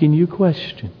asking you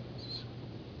questions.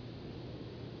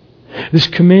 This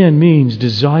command means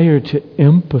desire to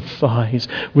empathize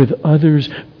with others'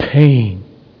 pain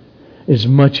as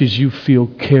much as you feel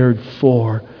cared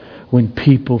for when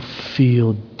people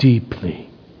feel deeply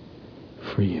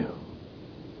for you.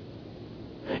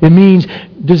 It means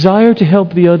desire to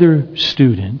help the other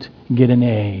student get an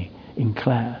A in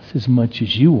class as much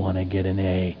as you want to get an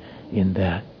A in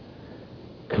that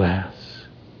class.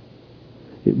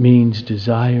 It means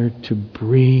desire to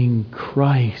bring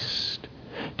Christ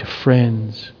to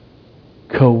friends,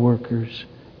 co-workers,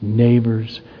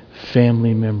 neighbors,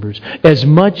 family members, as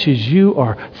much as you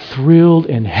are thrilled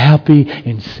and happy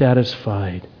and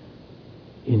satisfied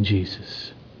in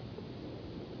Jesus.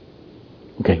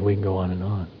 Okay, we can go on and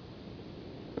on.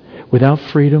 Without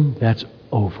freedom, that's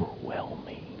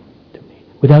overwhelming to me.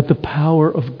 Without the power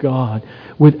of God,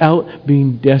 without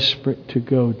being desperate to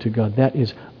go to God, that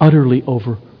is utterly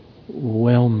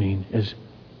overwhelming as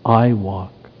I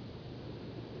walk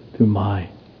through my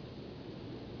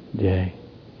day.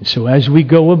 And so as we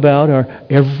go about our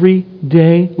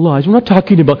everyday lives, we're not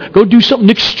talking about go do something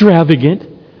extravagant.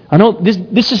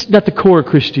 This is not the core of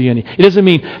Christianity. It doesn't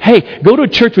mean, hey, go to a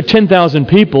church with 10,000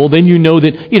 people, then you know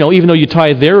that, even though you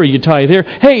tithe there or you tithe there,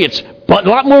 hey, it's a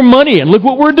lot more money and look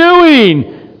what we're doing.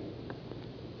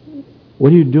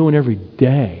 What are you doing every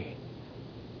day?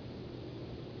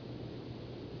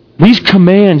 These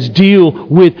commands deal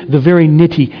with the very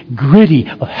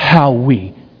nitty-gritty of how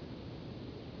we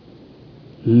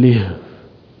live.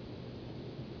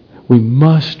 We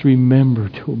must remember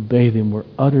to obey them. We're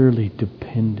utterly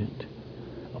dependent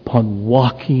upon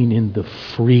walking in the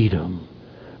freedom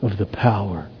of the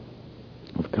power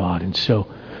of God. And so,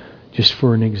 just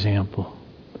for an example,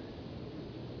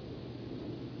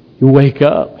 you wake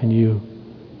up and you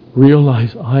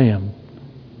realize, I am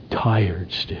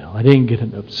tired still. I didn't get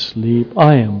enough sleep.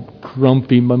 I am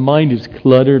grumpy. My mind is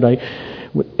cluttered.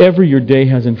 Whatever your day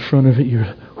has in front of it, you're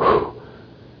whew.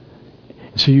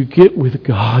 So you get with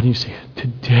God and you say,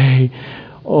 today,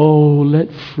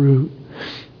 let fruit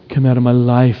come out of my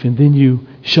life. And then you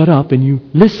shut up and you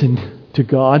listen to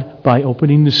God by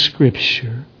opening the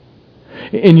Scripture.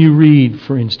 And you read,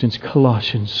 for instance,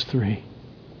 Colossians 3.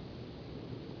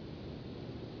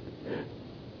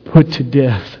 Put to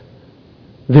death,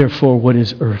 therefore, what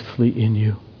is earthly in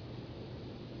you.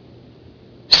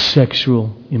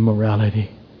 Sexual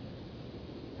immorality.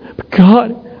 But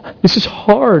God, this is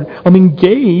hard. I'm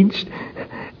engaged.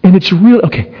 And it's real.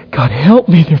 Okay, God, help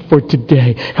me therefore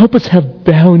today. Help us have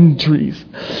boundaries.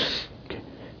 Okay.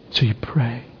 So you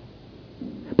pray.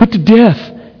 Put to death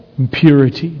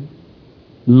impurity,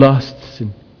 lusts,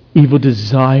 and evil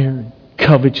desire, and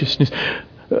covetousness.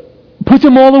 Put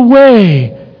them all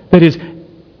away. That is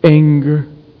anger,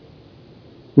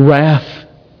 wrath,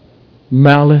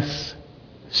 malice,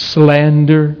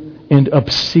 slander, and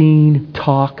obscene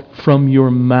talk from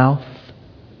your mouth.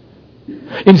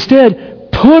 Instead,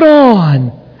 put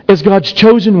on, as God's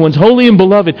chosen ones, holy and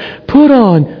beloved, put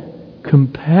on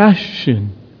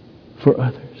compassion for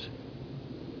others,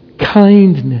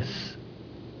 kindness,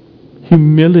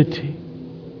 humility,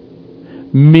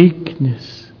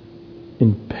 meekness,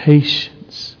 and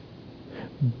patience,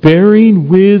 bearing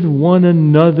with one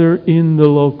another in the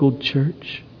local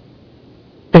church.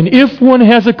 And if one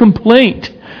has a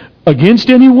complaint against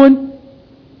anyone,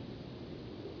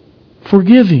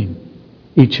 forgiving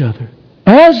each other,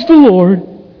 as the Lord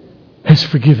has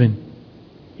forgiven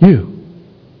you,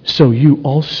 so you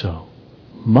also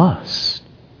must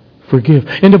forgive.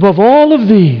 And above all of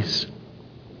these,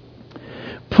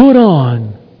 put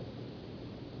on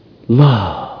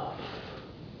love,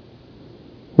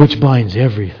 which binds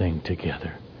everything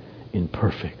together in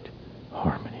perfect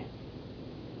harmony.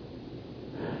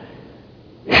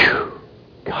 Whew.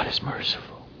 God is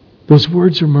merciful. Those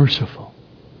words are merciful.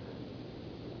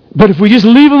 But if we just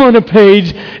leave them on a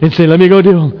page and say, let me go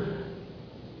do them,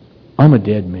 I'm a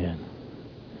dead man.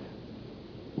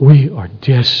 We are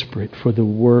desperate for the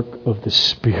work of the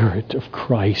Spirit of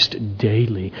Christ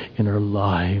daily in our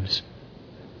lives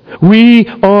We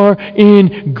are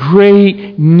in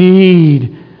great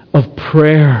need of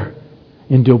prayer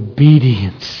and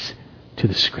obedience to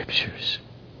the Scriptures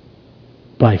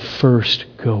by first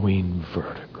going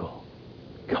vertical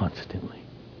constantly.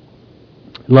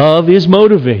 Love is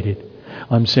motivated,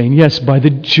 I'm saying, yes, by the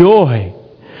joy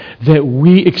that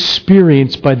we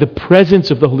experience by the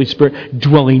presence of the Holy Spirit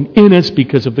dwelling in us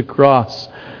because of the cross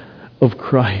of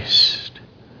Christ.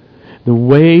 The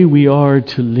way we are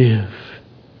to live,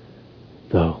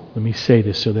 though, let me say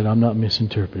this so that I'm not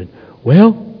misinterpreted.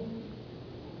 Well,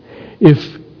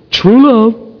 if true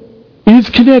love is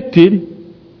connected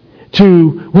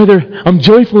to whether I'm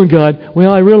joyful in God,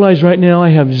 well, I realize right now I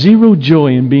have zero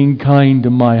joy in being kind to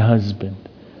my husband.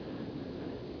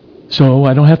 So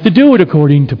I don't have to do it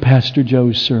according to Pastor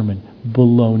Joe's sermon.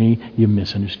 Baloney, you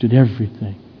misunderstood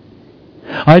everything.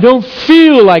 I don't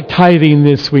feel like tithing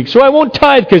this week, so I won't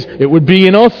tithe because it would be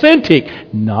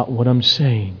inauthentic. Not what I'm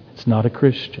saying. It's not a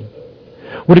Christian.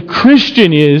 What a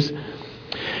Christian is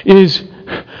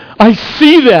I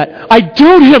see that. I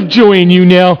don't have joy in you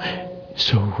now.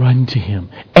 So run to Him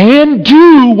and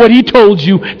do what He told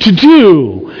you to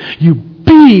do. You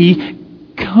be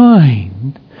kind.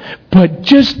 But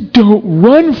just don't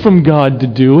run from God to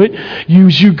do it.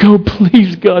 As you go,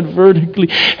 please God, vertically,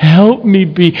 help me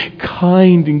be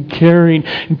kind and caring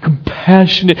and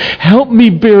compassionate. Help me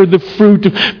bear the fruit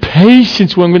of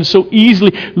patience when I'm going to so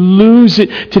easily lose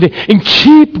it today. And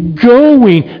keep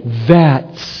going.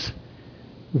 That's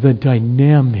the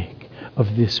dynamic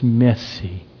of this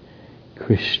messy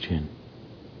Christian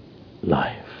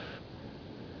life.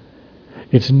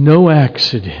 It's no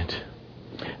accident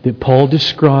that Paul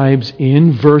describes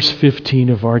in verse 15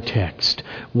 of our text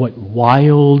what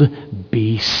wild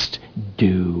beasts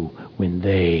do when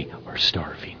they are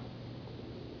starving.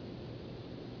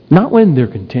 Not when they're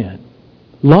content.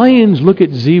 Lions look at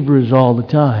zebras all the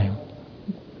time.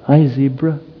 Hi,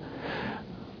 zebra.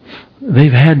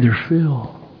 They've had their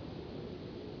fill.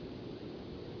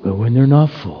 But when they're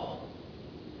not full,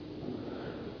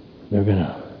 they're going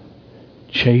to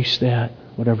chase that,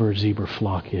 whatever a zebra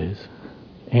flock is.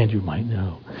 Andrew might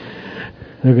know.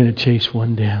 They're going to chase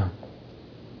one down.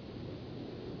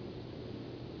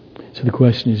 So the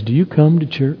question is, do you come to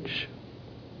church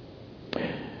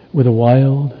with a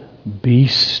wild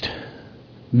beast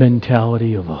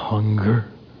mentality of a hunger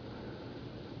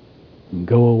and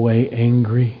go away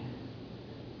angry,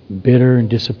 bitter and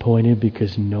disappointed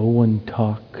because no one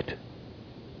talked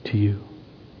to you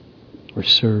or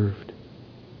served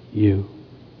you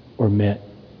or met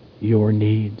your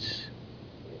needs?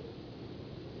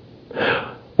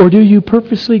 Or do you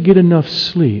purposely get enough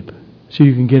sleep so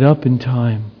you can get up in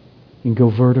time and go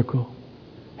vertical?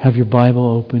 Have your Bible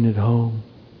open at home.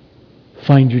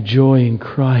 Find your joy in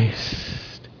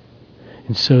Christ.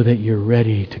 And so that you're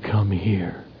ready to come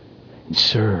here and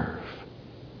serve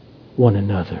one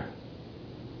another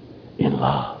in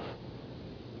love,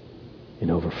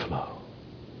 in overflow.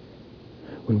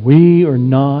 When we are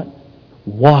not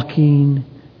walking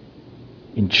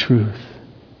in truth,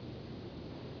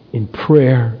 in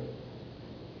prayer,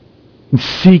 in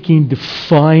seeking to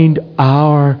find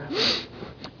our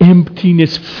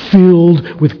emptiness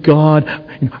filled with God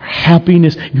and our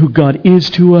happiness in who God is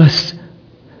to us,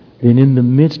 then in the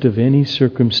midst of any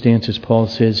circumstances, Paul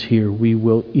says here, we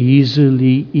will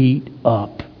easily eat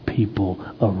up people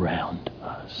around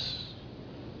us.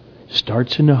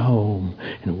 Starts in the home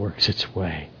and works its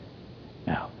way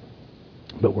out.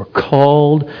 But we're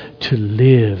called to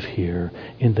live here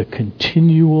in the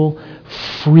continual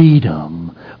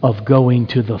freedom of going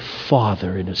to the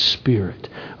Father in a spirit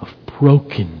of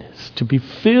brokenness, to be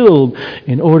filled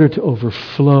in order to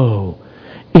overflow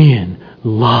in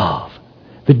love,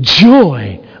 the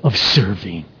joy of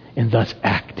serving, and thus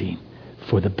acting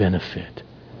for the benefit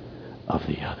of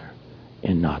the other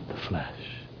and not the flesh.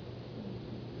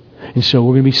 And so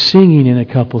we're going to be singing in a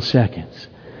couple seconds.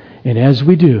 And as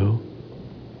we do,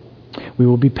 we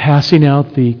will be passing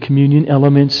out the communion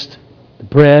elements, the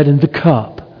bread and the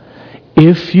cup.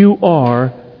 If you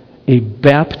are a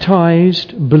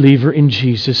baptized believer in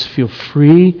Jesus, feel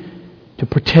free to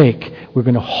partake. We're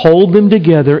going to hold them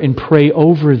together and pray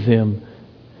over them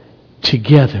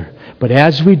together. But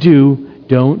as we do,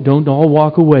 don't all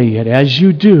walk away yet. As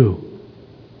you do,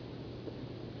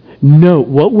 note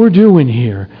what we're doing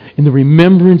here in the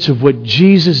remembrance of what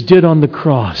Jesus did on the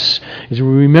cross as we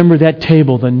remember that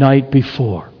table the night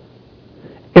before.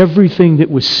 Everything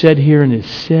that was said here and is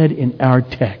said in our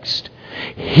text,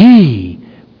 He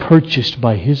purchased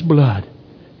by His blood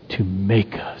to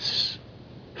make us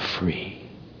free.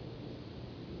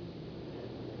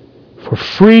 For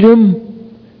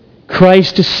freedom,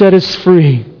 Christ has set us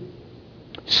free.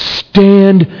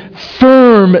 Stand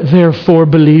firm, therefore,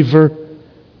 believer,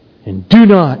 and do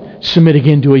not submit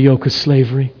again to a yoke of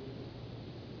slavery.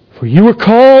 For you are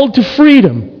called to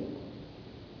freedom.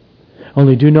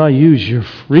 Only do not use your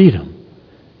freedom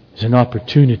as an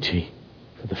opportunity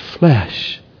for the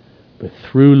flesh, but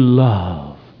through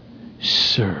love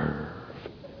serve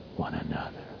one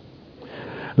another.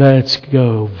 Let's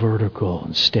go vertical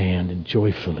and stand and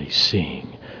joyfully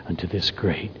sing unto this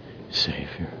great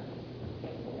Savior.